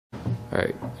All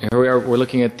right, here we are. We're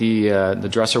looking at the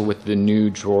dresser with the new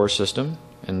drawer system,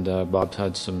 and Bob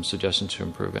had some suggestions to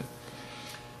improve it.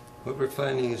 What we're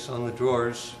finding is on the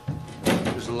drawers,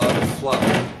 there's a lot of flop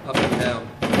up and down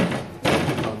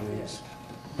on these.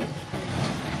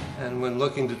 And when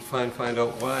looking to find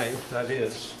out why that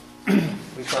is,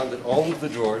 we found that all of the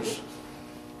drawers,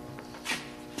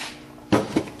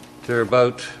 they're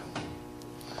about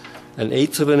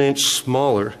 1/8 of an inch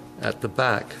smaller at the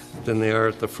back than they are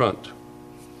at the front.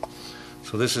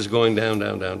 So this is going down,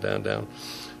 down, down, down, down.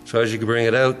 So as you bring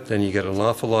it out, then you get an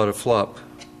awful lot of flop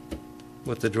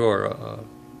with the drawer.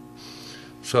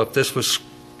 So if this was,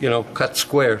 cut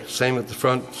square, same at the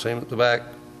front, same at the back,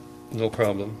 no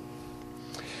problem.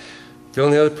 The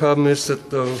only other problem is that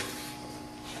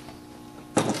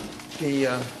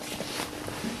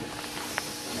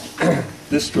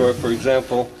this drawer, for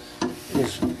example,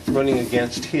 is running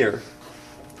against here,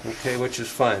 okay, which is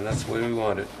fine, that's the way we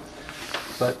want it.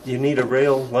 But you need a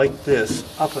rail like this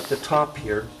up at the top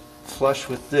here, flush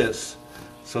with this,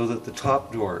 so that the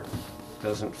top drawer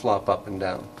doesn't flop up and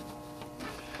down.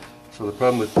 So the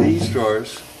problem with these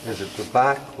drawers is that the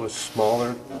back was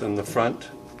smaller than the front.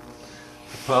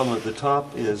 The problem at the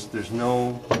top is there's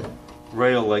no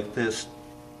rail like this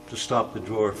to stop the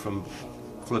drawer from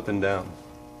flipping down.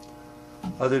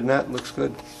 Other than that, it looks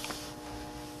good.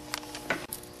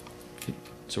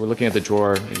 So we're looking at the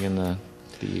drawer, again,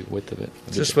 the width of it.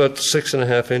 Just about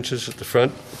 6.5 inches at the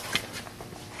front,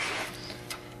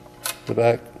 the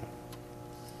back,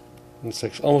 and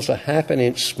almost 1/2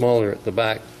 inch smaller at the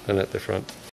back than at the front.